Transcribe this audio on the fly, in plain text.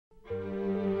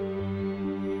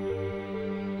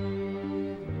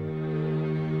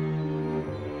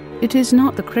It is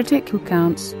not the critic who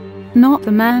counts, not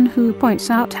the man who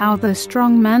points out how the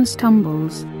strong man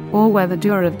stumbles, or where the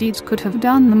doer of deeds could have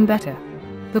done them better.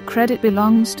 The credit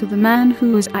belongs to the man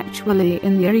who is actually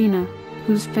in the arena,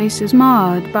 whose face is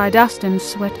marred by dust and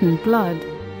sweat and blood,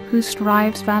 who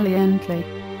strives valiantly,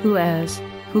 who errs,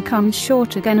 who comes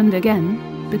short again and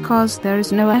again, because there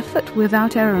is no effort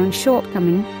without error and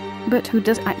shortcoming, but who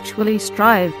does actually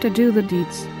strive to do the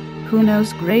deeds, who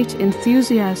knows great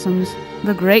enthusiasms,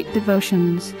 the great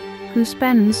devotions, who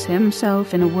spends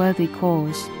himself in a worthy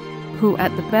cause, who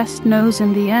at the best knows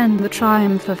in the end the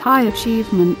triumph of high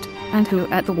achievement, and who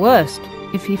at the worst,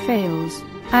 if he fails,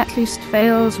 at least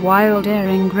fails while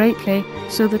daring greatly,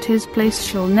 so that his place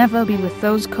shall never be with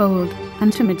those cold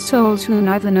and timid souls who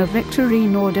neither know victory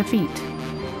nor defeat.